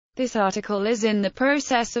This article is in the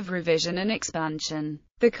process of revision and expansion.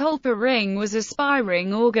 The Culper Ring was a spy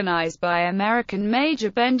ring organized by American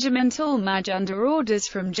Major Benjamin Tallmadge under orders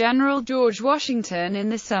from General George Washington in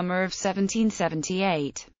the summer of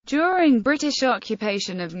 1778. During British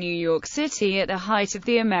occupation of New York City at the height of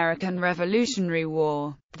the American Revolutionary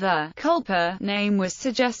War, the Culper name was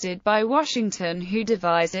suggested by Washington, who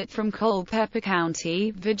devised it from Culpeper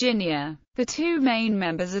County, Virginia. The two main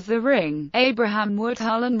members of the ring, Abraham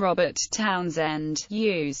Woodhull and Robert Townsend,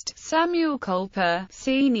 used Samuel Culper,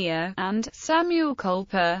 Sr., and Samuel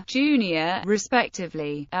Culper, Jr.,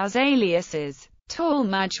 respectively, as aliases.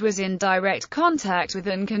 Tallmadge was in direct contact with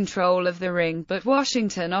and control of the ring, but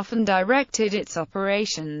Washington often directed its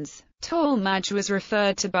operations. Tallmadge was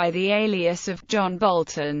referred to by the alias of John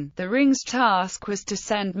Bolton. The ring's task was to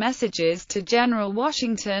send messages to General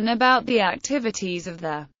Washington about the activities of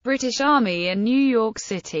the British Army in New York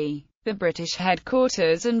City, the British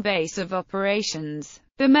headquarters and base of operations.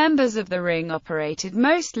 The members of the ring operated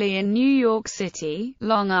mostly in New York City,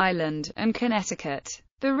 Long Island, and Connecticut.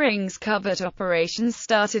 The ring's covert operations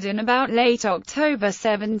started in about late October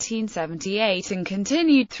 1778 and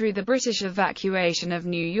continued through the British evacuation of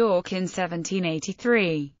New York in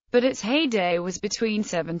 1783, but its heyday was between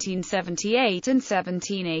 1778 and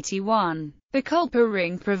 1781. The Culper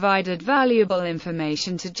Ring provided valuable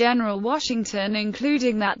information to General Washington,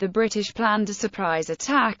 including that the British planned a surprise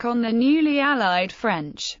attack on the newly allied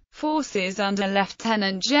French forces under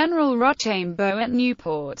Lieutenant General Rochambeau at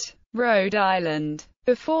Newport, Rhode Island,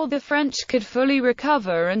 before the French could fully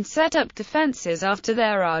recover and set up defenses after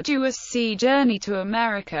their arduous sea journey to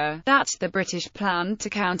America, that the British planned to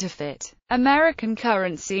counterfeit American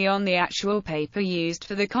currency on the actual paper used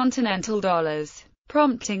for the Continental dollars,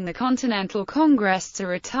 prompting the Continental Congress to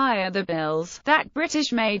retire the bills. That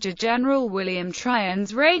British Major General William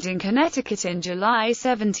Tryon's raid in Connecticut in July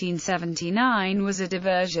 1779 was a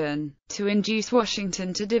diversion to induce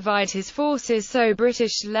Washington to divide his forces so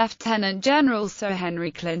British Lieutenant General Sir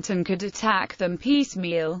Henry Clinton could attack them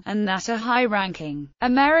piecemeal, and that a high-ranking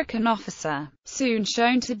American officer, soon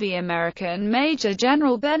shown to be American Major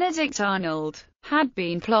General Benedict Arnold, had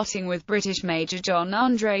been plotting with British Major John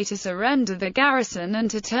Andre to surrender the garrison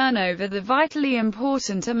and to turn over the vitally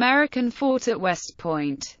important American fort at West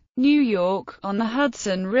Point, New York, on the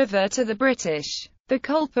Hudson River to the British. The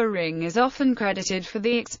Culper Ring is often credited for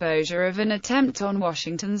the exposure of an attempt on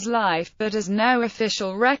Washington's life, but as no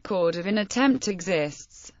official record of an attempt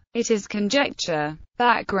exists, it is conjecture.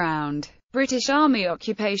 Background: British Army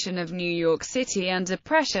occupation of New York City under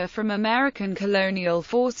pressure from American colonial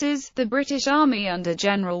forces. The British Army under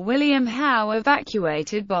General William Howe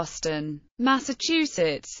evacuated Boston,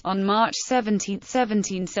 Massachusetts, on March 17,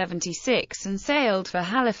 1776 and sailed for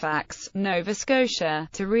Halifax, Nova Scotia,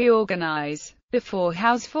 to reorganize. Before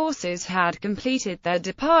Howe's forces had completed their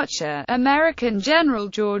departure, American General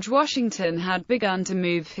George Washington had begun to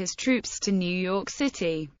move his troops to New York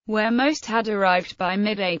City, where most had arrived by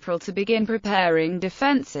mid-April to begin preparing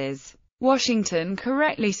defenses. Washington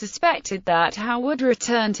correctly suspected that Howe would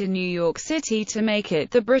return to New York City to make it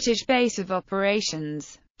the British base of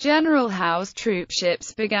operations. General Howe's troop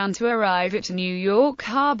ships began to arrive at New York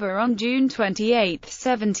Harbor on June 28,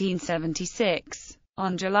 1776.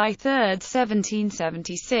 On July 3,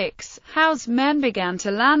 1776, Howe's men began to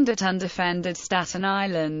land at undefended Staten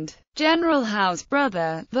Island. General Howe's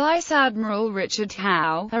brother, Vice Admiral Richard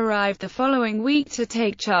Howe, arrived the following week to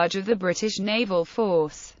take charge of the British naval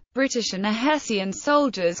force. British and Hessian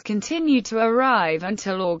soldiers continued to arrive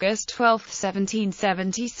until August 12,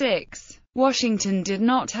 1776. Washington did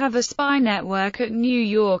not have a spy network at New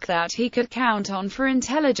York that he could count on for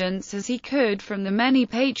intelligence as he could from the many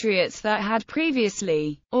patriots that had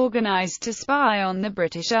previously organized to spy on the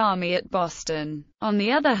British Army at Boston. On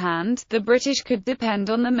the other hand, the British could depend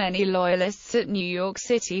on the many loyalists at New York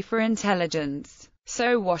City for intelligence.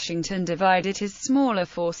 So Washington divided his smaller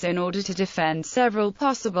force in order to defend several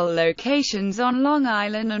possible locations on Long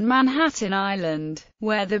Island and Manhattan Island,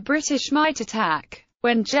 where the British might attack.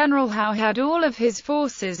 When General Howe had all of his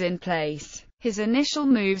forces in place, his initial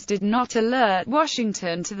moves did not alert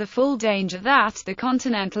Washington to the full danger that the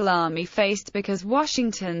Continental Army faced because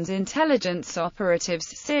Washington's intelligence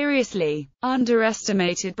operatives seriously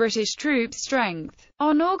underestimated British troop strength.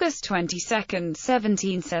 On August 22,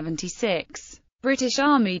 1776, British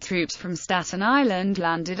Army troops from Staten Island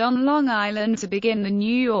landed on Long Island to begin the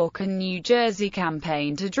New York and New Jersey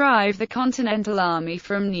campaign to drive the Continental Army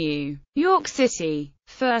from New York City.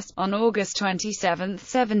 First, on August 27,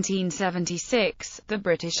 1776, the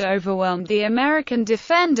British overwhelmed the American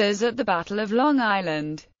defenders at the Battle of Long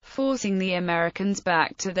Island, forcing the Americans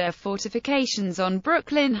back to their fortifications on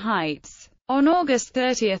Brooklyn Heights. On August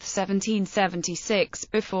 30, 1776,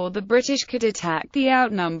 before the British could attack the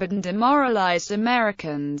outnumbered and demoralized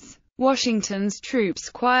Americans, Washington's troops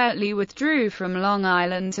quietly withdrew from Long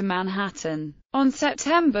Island to Manhattan. On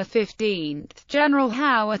September 15, General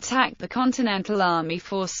Howe attacked the Continental Army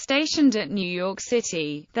force stationed at New York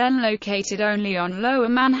City, then located only on Lower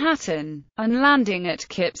Manhattan, and landing at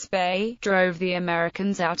Kip's Bay, drove the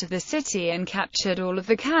Americans out of the city and captured all of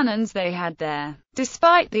the cannons they had there.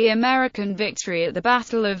 Despite the American victory at the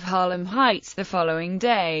Battle of Harlem Heights the following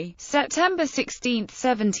day, September 16,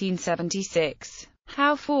 1776,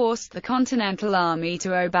 Howe forced the Continental Army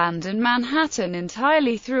to abandon Manhattan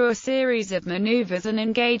entirely through a series of maneuvers and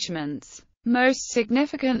engagements. Most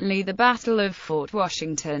significantly the Battle of Fort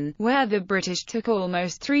Washington, where the British took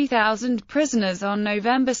almost 3,000 prisoners on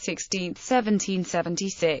November 16,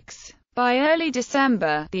 1776. By early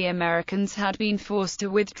December, the Americans had been forced to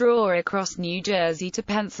withdraw across New Jersey to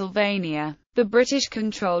Pennsylvania. The British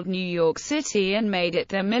controlled New York City and made it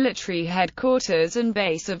their military headquarters and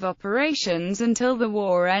base of operations until the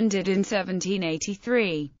war ended in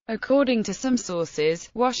 1783. According to some sources,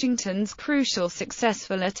 Washington's crucial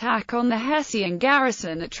successful attack on the Hessian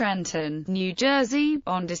garrison at Trenton, New Jersey,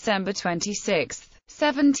 on December 26,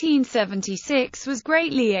 1776 was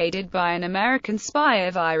greatly aided by an American spy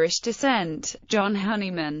of Irish descent, John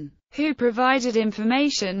Honeyman, who provided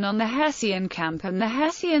information on the Hessian camp and the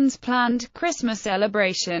Hessians' planned Christmas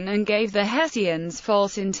celebration and gave the Hessians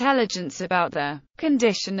false intelligence about the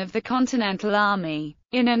condition of the Continental Army.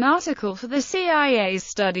 In an article for the CIA's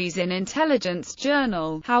Studies in Intelligence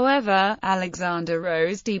journal, however, Alexander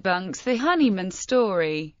Rose debunks the Honeyman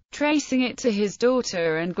story, tracing it to his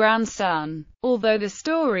daughter and grandson. Although the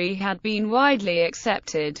story had been widely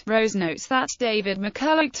accepted, Rose notes that David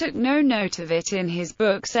McCulloch took no note of it in his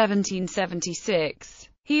book 1776.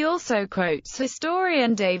 He also quotes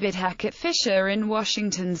historian David Hackett Fisher in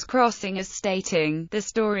Washington's Crossing as stating, "The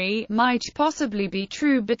story might possibly be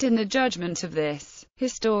true, but in the judgment of this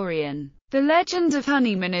historian, the legend of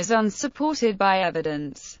Honeyman is unsupported by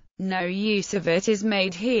evidence. No use of it is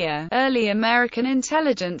made here." Early American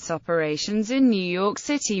intelligence operations in New York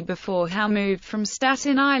City before Howe moved from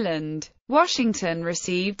Staten Island. Washington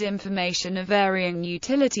received information of varying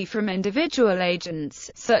utility from individual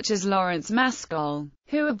agents, such as Lawrence Maskell,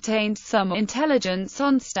 who obtained some intelligence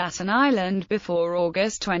on Staten Island before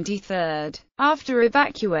August 23. After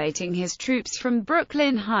evacuating his troops from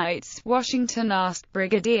Brooklyn Heights, Washington asked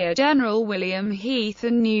Brigadier General William Heath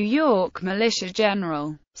and New York Militia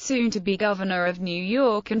General, soon-to-be Governor of New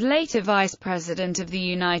York and later Vice President of the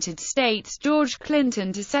United States George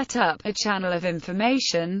Clinton, to set up a channel of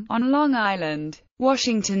information on Long Island.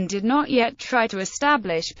 Washington did not yet try to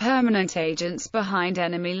establish permanent agents behind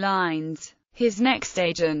enemy lines. His next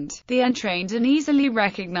agent, the untrained and easily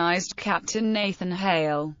recognized Captain Nathan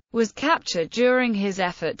Hale, was captured during his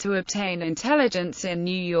effort to obtain intelligence in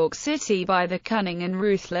New York City by the cunning and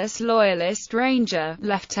ruthless Loyalist Ranger,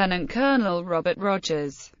 Lieutenant Colonel Robert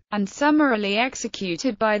Rogers, and summarily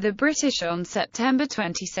executed by the British on September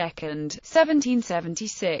 22,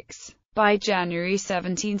 1776. By January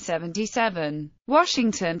 1777,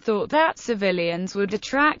 Washington thought that civilians would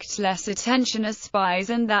attract less attention as spies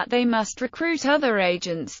and that they must recruit other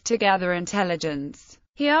agents to gather intelligence.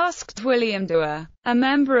 He asked William Dewar, a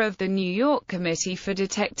member of the New York Committee for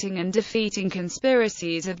Detecting and Defeating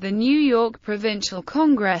Conspiracies of the New York Provincial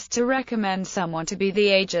Congress, to recommend someone to be the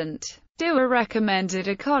agent. Dewar recommended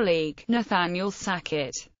a colleague, Nathaniel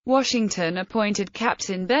Sackett. Washington appointed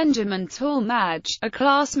Captain Benjamin Tallmadge, a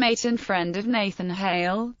classmate and friend of Nathan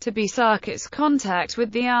Hale, to be Sackett's contact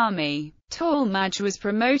with the Army. Tallmadge was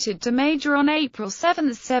promoted to major on April 7,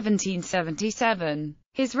 1777.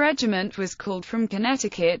 His regiment was called from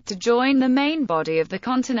Connecticut to join the main body of the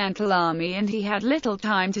Continental Army, and he had little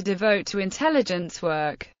time to devote to intelligence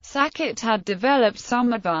work. Sackett had developed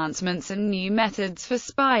some advancements and new methods for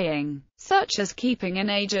spying, such as keeping an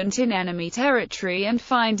agent in enemy territory and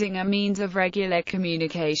finding a means of regular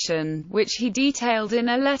communication, which he detailed in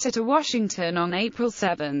a letter to Washington on April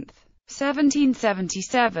 7,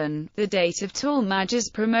 1777, the date of Tallmadge's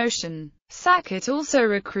promotion. Sackett also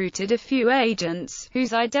recruited a few agents,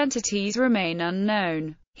 whose identities remain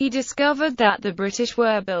unknown. he discovered that the British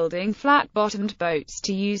were building flat-bottomed boats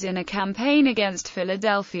to use in a campaign against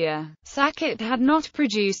Philadelphia. Sackett had not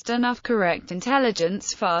produced enough correct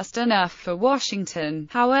intelligence fast enough for Washington,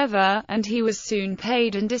 however, and he was soon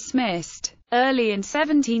paid and dismissed. Early in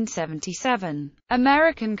 1777,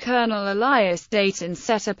 American Colonel Elias Dayton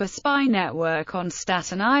set up a spy network on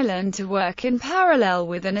Staten Island to work in parallel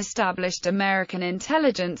with an established American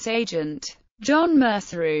intelligence agent, John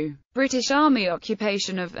Merceau. British Army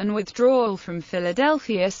occupation of and withdrawal from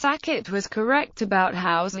Philadelphia. Sackett was correct about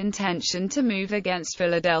Howe's intention to move against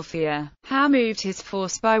Philadelphia. Howe moved his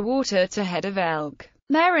force by water to head of Elk,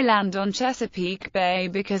 Maryland on Chesapeake Bay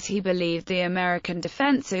because he believed the American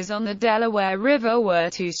defenses on the Delaware River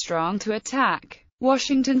were too strong to attack.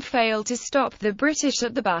 Washington failed to stop the British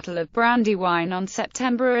at the Battle of Brandywine on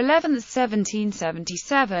September 11,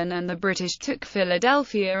 1777, and the British took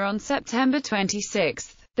Philadelphia on September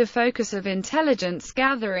 26. The focus of intelligence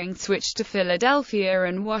gathering switched to Philadelphia,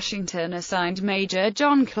 and Washington assigned Major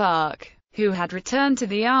John Clark, who had returned to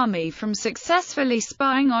the Army from successfully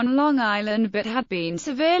spying on Long Island but had been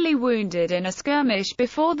severely wounded in a skirmish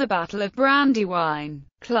before the Battle of Brandywine.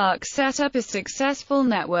 Clark set up a successful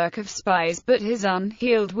network of spies, but his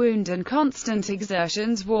unhealed wound and constant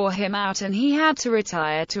exertions wore him out, and he had to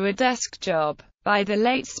retire to a desk job. By the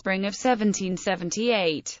late spring of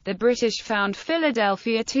 1778, the British found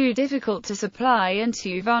Philadelphia too difficult to supply and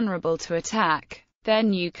too vulnerable to attack. Their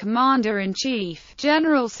new commander-in-chief,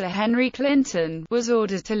 General Sir Henry Clinton, was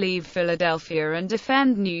ordered to leave Philadelphia and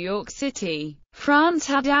defend New York City. France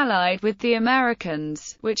had allied with the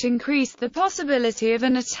Americans, which increased the possibility of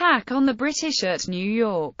an attack on the British at New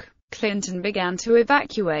York. Clinton began to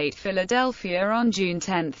evacuate Philadelphia on June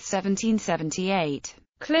 10, 1778.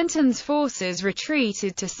 Clinton's forces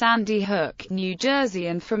retreated to Sandy Hook, New Jersey,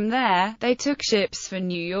 and from there, they took ships for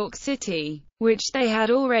New York City, which they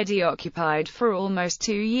had already occupied for almost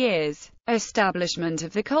 2 years. Establishment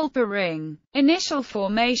of the Culper Ring. Initial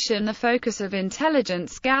formation. The focus of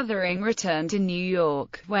intelligence gathering returned to New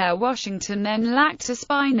York, where Washington then lacked a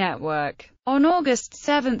spy network. On August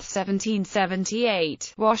 7,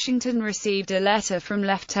 1778, Washington received a letter from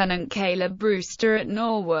Lieutenant Caleb Brewster at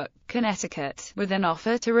Norwalk, Connecticut, with an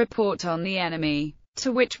offer to report on the enemy,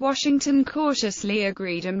 to which Washington cautiously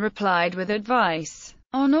agreed and replied with advice.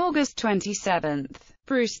 On August 27,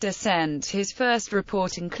 Brewster sent his first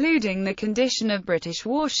report including the condition of British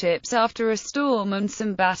warships after a storm and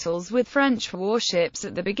some battles with French warships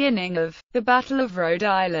at the beginning of the Battle of Rhode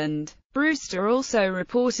Island. Brewster also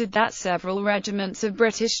reported that several regiments of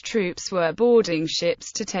British troops were boarding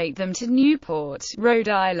ships to take them to Newport, Rhode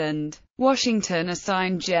Island. Washington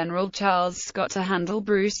assigned General Charles Scott to handle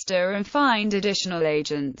Brewster and find additional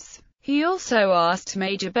agents. He also asked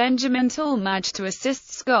Major Benjamin Tallmadge to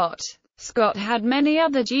assist Scott. Scott had many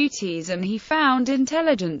other duties and he found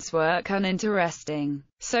intelligence work uninteresting,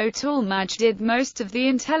 so Tallmadge did most of the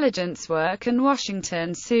intelligence work, and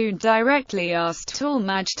Washington soon directly asked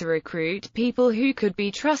Tallmadge to recruit people who could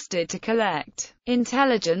be trusted to collect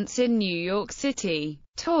intelligence in New York City.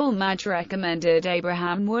 Tallmadge recommended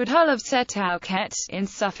Abraham Woodhull of Setauket, in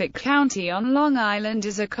Suffolk County on Long Island,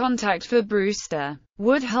 as a contact for Brewster.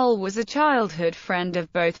 Woodhull was a childhood friend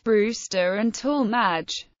of both Brewster and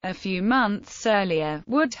Tallmadge. A few months earlier,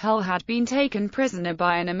 Woodhull had been taken prisoner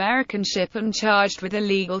by an American ship and charged with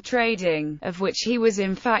illegal trading, of which he was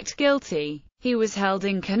in fact guilty. He was held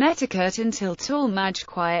in Connecticut until Tallmadge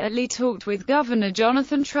quietly talked with Governor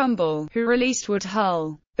Jonathan Trumbull, who released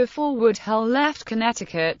Woodhull. Before Woodhull left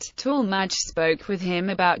Connecticut, Tallmadge spoke with him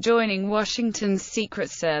about joining Washington's Secret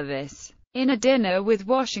Service. In a dinner with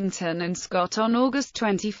Washington and Scott on August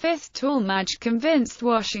 25, Tallmadge convinced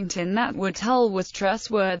Washington that Woodhull was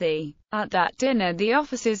trustworthy. At that dinner, the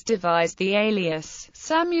officers devised the alias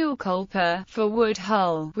Samuel Culper for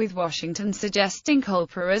Woodhull, with Washington suggesting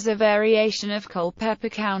Culper as a variation of Culpeper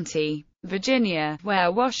County, Virginia,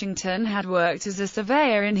 where Washington had worked as a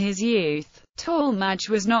surveyor in his youth. Tallmadge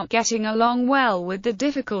was not getting along well with the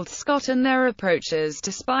difficult Scott, and their approaches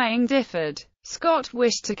to spying differed. Scott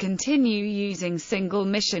wished to continue using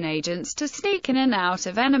single-mission agents to sneak in and out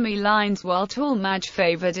of enemy lines, while Tallmadge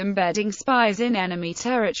favored embedding spies in enemy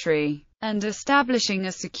territory and establishing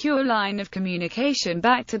a secure line of communication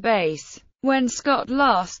back to base. When Scott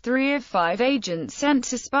lost 3 of 5 agents sent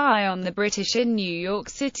to spy on the British in New York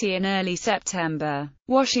City in early September,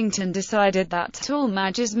 Washington decided that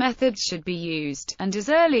Tallmadge's methods should be used, and as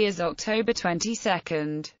early as October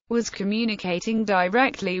 22, was communicating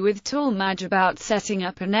directly with Tallmadge about setting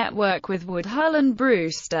up a network with Woodhull and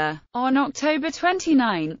Brewster. On October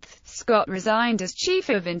 29, Scott resigned as Chief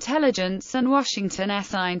of Intelligence and Washington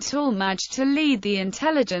assigned Tallmadge to lead the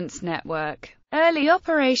intelligence network. Early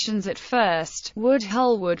operations at first,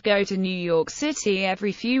 Woodhull would go to New York City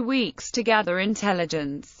every few weeks to gather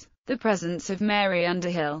intelligence. The presence of Mary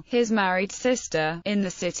Underhill, his married sister, in the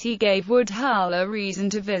city gave Woodhull a reason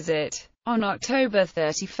to visit. On October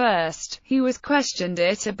 31, he was questioned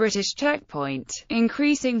at a British checkpoint,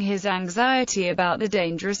 increasing his anxiety about the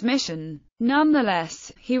dangerous mission. Nonetheless,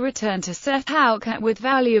 he returned to Setauket with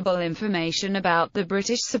valuable information about the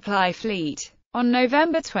British supply fleet. On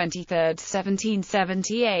November 23,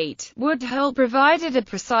 1778, Woodhull provided a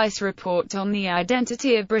precise report on the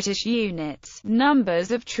identity of British units,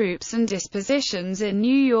 numbers of troops and dispositions in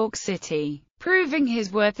New York City, proving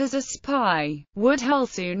his worth as a spy. Woodhull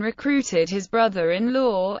soon recruited his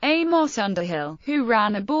brother-in-law, Amos Underhill, who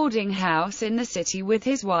ran a boarding house in the city with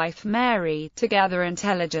his wife Mary, to gather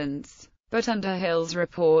intelligence. But Underhill's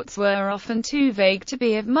reports were often too vague to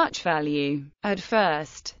be of much value. At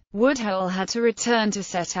first, Woodhull had to return to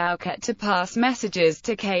Setauket to pass messages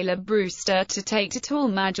to Caleb Brewster to take to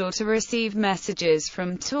Tallmadge or to receive messages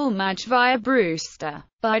from Tallmadge via Brewster.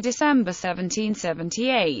 By December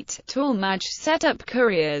 1778, Tallmadge set up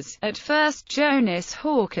couriers, at first Jonas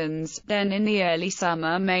Hawkins, then in the early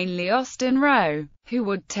summer mainly Austin Rowe, who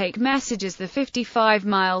would take messages the 55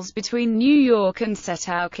 miles between New York and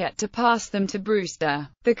Setauket to pass them to Brewster.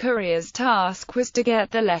 The courier's task was to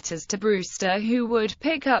get the letters to Brewster, who would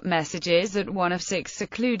pick up messages at one of 6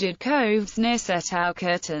 secluded coves near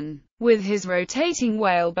Setauket and, with his rotating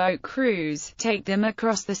whaleboat crews, take them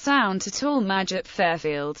across the Sound to Tallmadge at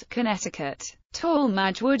Fairfield, Connecticut.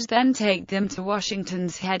 Tallmadge would then take them to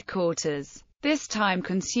Washington's headquarters. This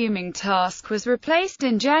time-consuming task was replaced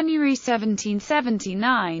in January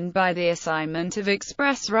 1779 by the assignment of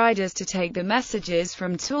express riders to take the messages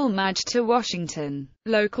from Tallmadge to Washington.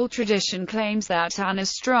 Local tradition claims that Anna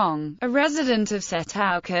Strong, a resident of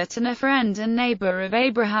Setauket and a friend and neighbor of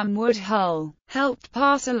Abraham Woodhull, helped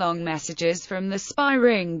pass along messages from the spy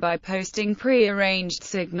ring by posting pre-arranged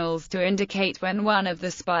signals to indicate when one of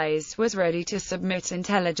the spies was ready to submit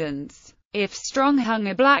intelligence. If Strong hung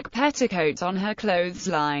a black petticoat on her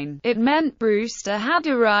clothesline, it meant Brewster had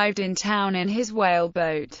arrived in town in his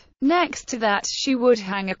whaleboat. Next to that, she would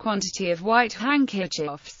hang a quantity of white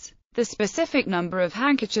handkerchiefs. The specific number of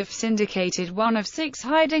handkerchiefs indicated one of 6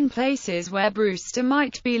 hiding places where Brewster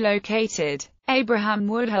might be located. Abraham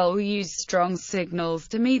Woodhull used Strong's signals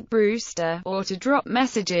to meet Brewster, or to drop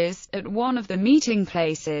messages, at one of the meeting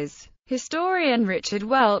places. Historian Richard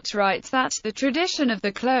Welch writes that the tradition of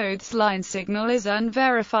the clothesline signal is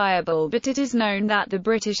unverifiable, but it is known that the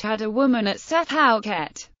British had a woman at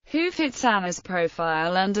Setauket, who fits Anna's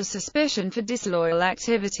profile under suspicion for disloyal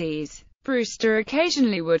activities. Brewster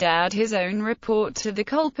occasionally would add his own report to the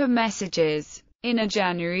Culper messages. In a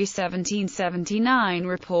January 1779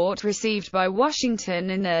 report received by Washington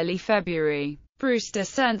in early February, Brewster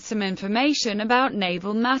sent some information about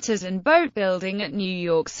naval matters and boat building at New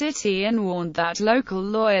York City and warned that local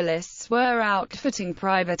loyalists were outfitting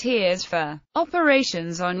privateers for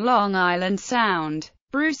operations on Long Island Sound.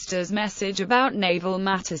 Brewster's message about naval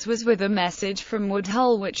matters was with a message from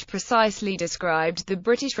Woodhull which precisely described the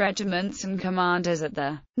British regiments and commanders at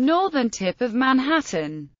the northern tip of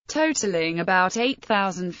Manhattan, totaling about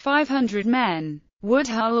 8,500 men.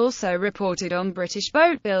 Woodhull also reported on British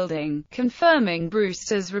boat building, confirming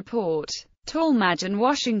Brewster's report. Tallmadge and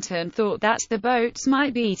Washington thought that the boats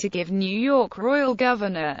might be to give New York Royal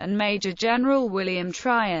Governor and Major General William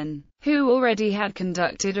Tryon, who already had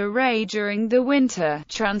conducted a raid during the winter,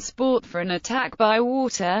 transport for an attack by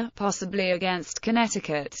water, possibly against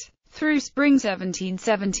Connecticut. Through spring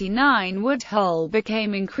 1779, Woodhull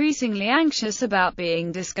became increasingly anxious about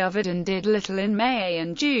being discovered and did little in May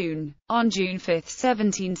and June. On June 5,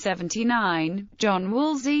 1779, John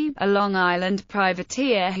Woolsey, a Long Island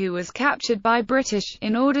privateer who was captured by British,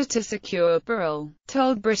 in order to secure parole,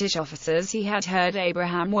 told British officers he had heard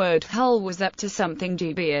Abraham Woodhull was up to something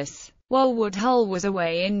dubious. While Woodhull was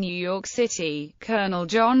away in New York City, Colonel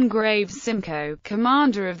John Graves Simcoe,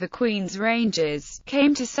 commander of the Queen's Rangers,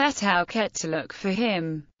 came to Setauket to look for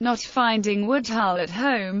him. Not finding Woodhull at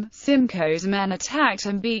home, Simcoe's men attacked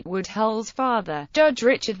and beat Woodhull's father, Judge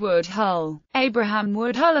Richard Woodhull. Abraham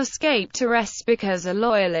Woodhull escaped arrest because a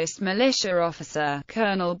Loyalist militia officer,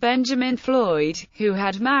 Colonel Benjamin Floyd, who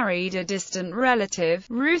had married a distant relative,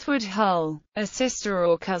 Ruth Woodhull, a sister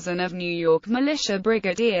or cousin of New York militia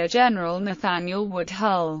Brigadier General Nathaniel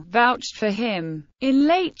Woodhull, vouched for him. In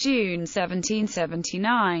late June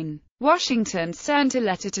 1779, Washington sent a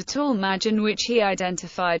letter to Tallmadge in which he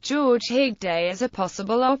identified George Higday as a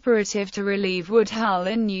possible operative to relieve Woodhull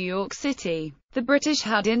in New York City. The British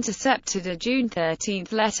had intercepted a June 13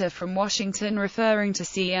 letter from Washington referring to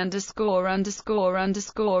C________________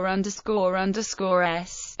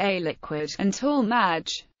 a liquid, and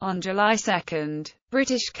Tallmadge. On July 2,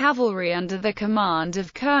 British cavalry under the command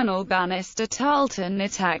of Colonel Bannister Tarleton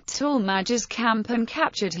attacked Tallmadge's camp and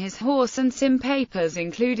captured his horse and some papers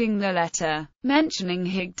including the letter mentioning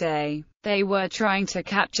Higday. They were trying to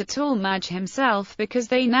capture Tallmadge himself because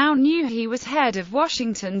they now knew he was head of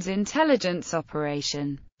Washington's intelligence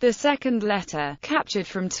operation. The second letter, captured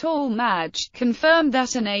from Tallmadge, confirmed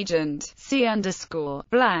that an agent,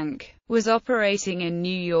 C____, was operating in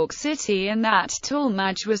New York City and that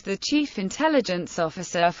Tallmadge was the chief intelligence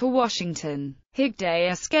officer for Washington.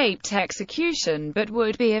 Higday escaped execution but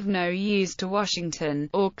would be of no use to Washington,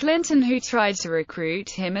 or Clinton, who tried to recruit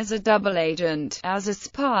him as a double agent, as a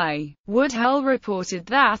spy. Woodhull reported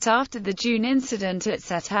that after the June incident at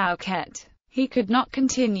Setauket, he could not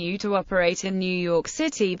continue to operate in New York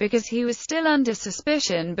City because he was still under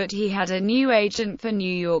suspicion, but he had a new agent for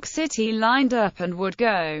New York City lined up and would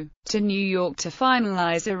go to New York to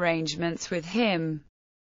finalize arrangements with him.